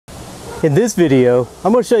In this video,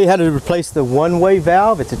 I'm going to show you how to replace the one-way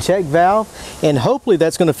valve. It's a check valve, and hopefully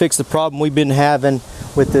that's going to fix the problem we've been having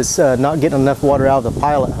with this not getting enough water out of the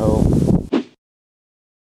pilot hole.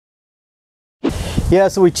 Yeah,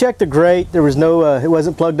 so we checked the grate. There was no, it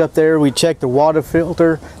wasn't plugged up there. We checked the water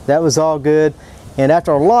filter. That was all good. And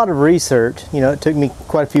after a lot of research, you know, it took me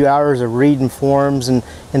quite a few hours of reading forums and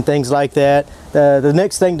things like that. The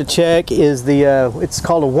next thing to check is the, it's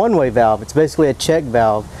called a one-way valve. It's basically a check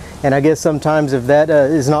valve. And I guess sometimes if that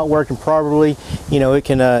is not working properly, you know, it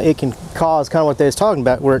can cause kind of what they was talking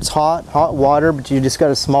about, where it's hot water, but you just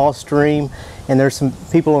got a small stream. And there's some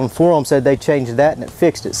people on the forum said they changed that and it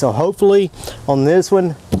fixed it. So hopefully on this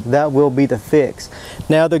one, that will be the fix.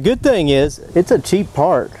 Now the good thing is, it's a cheap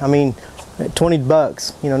part. I mean, 20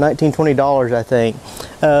 bucks, you know, $19, $20 I think.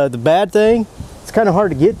 The bad thing, it's kind of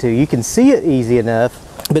hard to get to. You can see it easy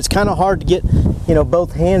enough, but it's kind of hard to get, you know,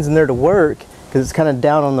 both hands in there to work, because it's kind of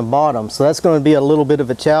down on the bottom. So that's going to be a little bit of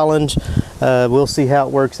a challenge. We'll see how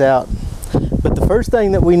it works out. But the first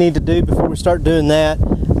thing that we need to do before we start doing that,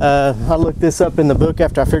 I looked this up in the book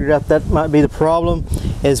after I figured out that might be the problem,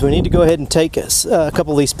 is we need to go ahead and take a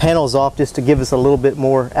couple of these panels off just to give us a little bit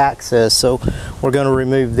more access. So we're going to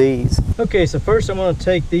remove these. Okay, so first I'm going to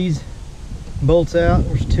take these bolts out.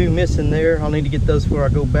 There's two missing there. I'll need to get those before I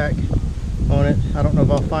go back on it. I don't know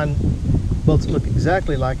if I'll find bolts that look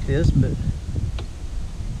exactly like this, but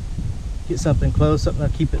get something close, something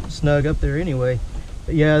that'll keep it snug up there anyway.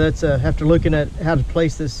 But yeah, that's after looking at how to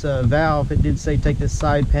place this valve, it did say take this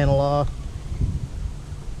side panel off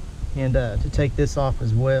and to take this off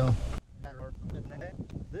as well.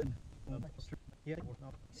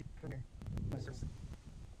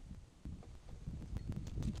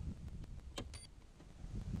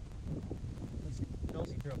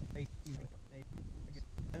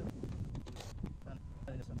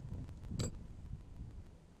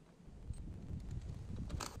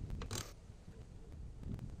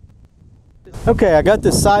 Okay, I got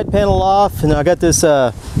this side panel off, and I got this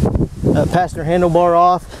passenger handlebar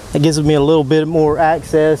off. It gives me a little bit more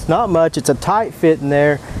access. Not much, it's a tight fit in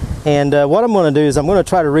there. And what I'm going to do is I'm going to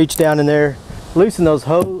try to reach down in there, loosen those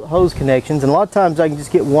hose connections. And a lot of times I can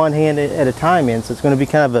just get one hand at a time in, so it's going to be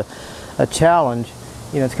kind of a challenge.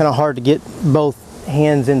 You know, it's kind of hard to get both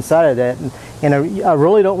hands inside of that. And I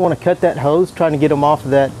really don't want to cut that hose trying to get them off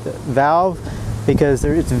of that valve, because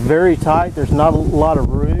it's very tight. There's not a lot of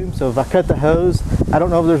room. So if I cut the hose, I don't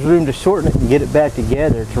know if there's room to shorten it and get it back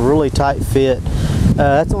together. It's a really tight fit.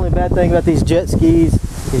 That's the only bad thing about these jet skis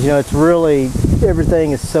is, you know, it's really,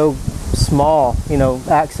 everything is so small, you know,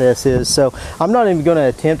 access is. So I'm not even going to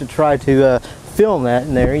attempt to try to film that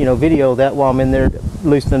in there, you know, video that while I'm in there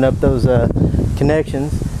loosening up those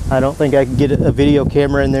connections. I don't think I can get a video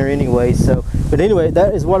camera in there anyway. So, but anyway,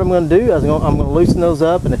 that is what I'm going to do. I'm going to loosen those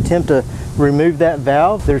up and attempt to remove that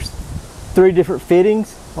valve. There's 3 different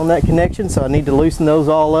fittings on that connection, so I need to loosen those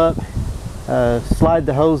all up, slide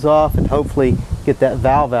the hose off, and hopefully get that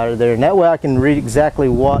valve out of there. And that way I can read exactly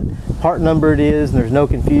what part number it is, and there's no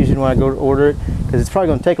confusion when I go to order it, because it's probably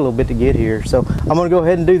going to take a little bit to get here. So I'm going to go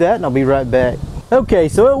ahead and do that, and I'll be right back. Okay,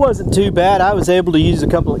 so it wasn't too bad. I was able to use a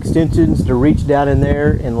couple extensions to reach down in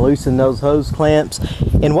there and loosen those hose clamps.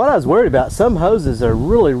 And what I was worried about, some hoses are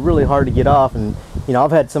really, really hard to get off. And, you know,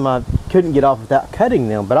 I've had some I couldn't get off without cutting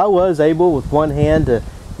them. But I was able with one hand to,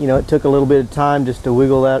 you know, it took a little bit of time just to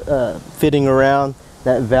wiggle that fitting around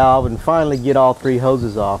that valve and finally get all 3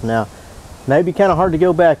 hoses off. Now, maybe kind of hard to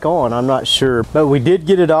go back on, I'm not sure. But we did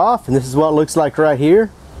get it off, and this is what it looks like right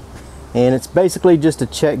here. And it's basically just a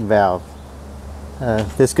check valve.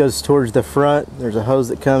 This goes towards the front. There's a hose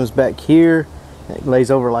that comes back here. It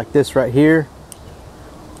lays over like this right here.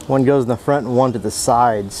 One goes in the front and one to the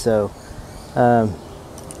side. So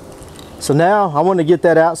now I want to get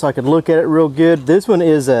that out so I could look at it real good. This one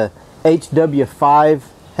is a HW5,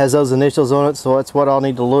 has those initials on it, so that's what I'll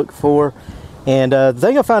need to look for. And the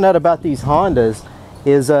thing I found out about these Hondas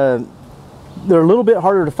is they're a little bit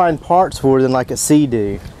harder to find parts for than like a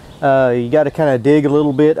Sea-Doo. You got to kind of dig a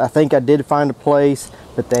little bit. I think I did find a place,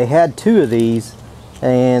 but they had 2 of these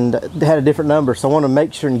and they had a different number. So I want to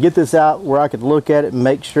make sure and get this out where I could look at it and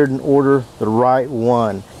make sure and order the right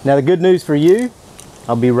one. Now the good news for you,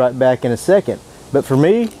 I'll be right back in a second. But for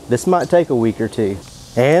me, this might take a week or 2.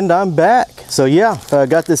 And I'm back. So yeah, I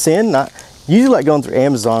got this in. I usually like going through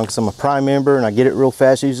Amazon because I'm a Prime member and I get it real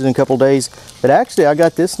fast, usually in a couple days. But actually I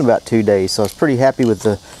got this in about 2 days. So I was pretty happy with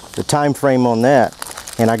the time frame on that.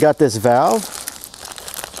 And I got this valve,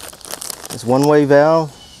 this one-way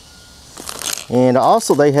valve, and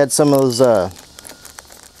also they had some of those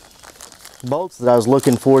bolts that I was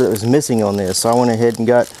looking for that was missing on this. So I went ahead and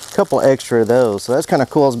got couple extra of those. So that's kind of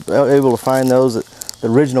cool. I was able to find those at the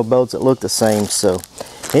original boats that look the same. So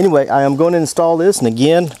anyway, I am going to install this, and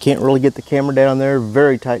again, can't really get the camera down there,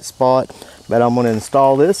 very tight spot, but I'm going to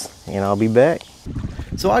install this and I'll be back.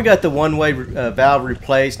 So I got the one-way valve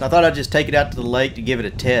replaced, and I thought I'd just take it out to the lake to give it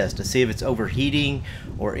a test to see if it's overheating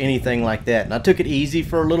or anything like that. And I took it easy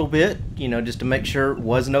for a little bit, you know, just to make sure it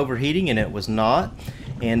wasn't overheating, and it was not.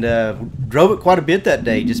 And drove it quite a bit that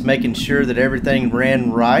day, just making sure that everything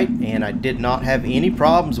ran right, and I did not have any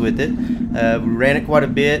problems with it. We ran it quite a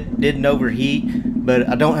bit, didn't overheat, but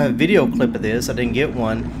I don't have a video clip of this. I didn't get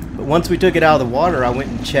one. But once we took it out of the water, I went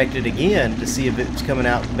and checked it again to see if it was coming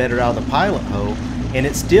out better out of the pilot hole, and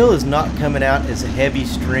it still is not coming out as a heavy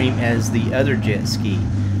stream as the other jet ski.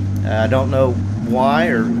 I don't know why,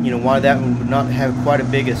 or you know, why that one would not have quite a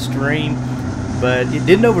big a stream, but it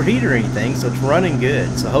didn't overheat or anything, so it's running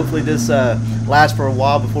good. So hopefully this lasts for a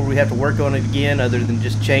while before we have to work on it again, other than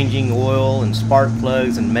just changing oil and spark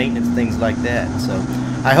plugs and maintenance, things like that. So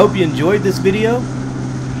I hope you enjoyed this video.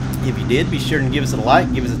 If you did, be sure to give us a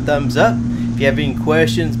like, give us a thumbs up. If you have any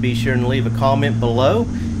questions, be sure to leave a comment below.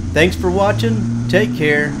 Thanks for watching, take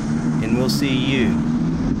care, and we'll see you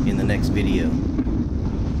in the next video.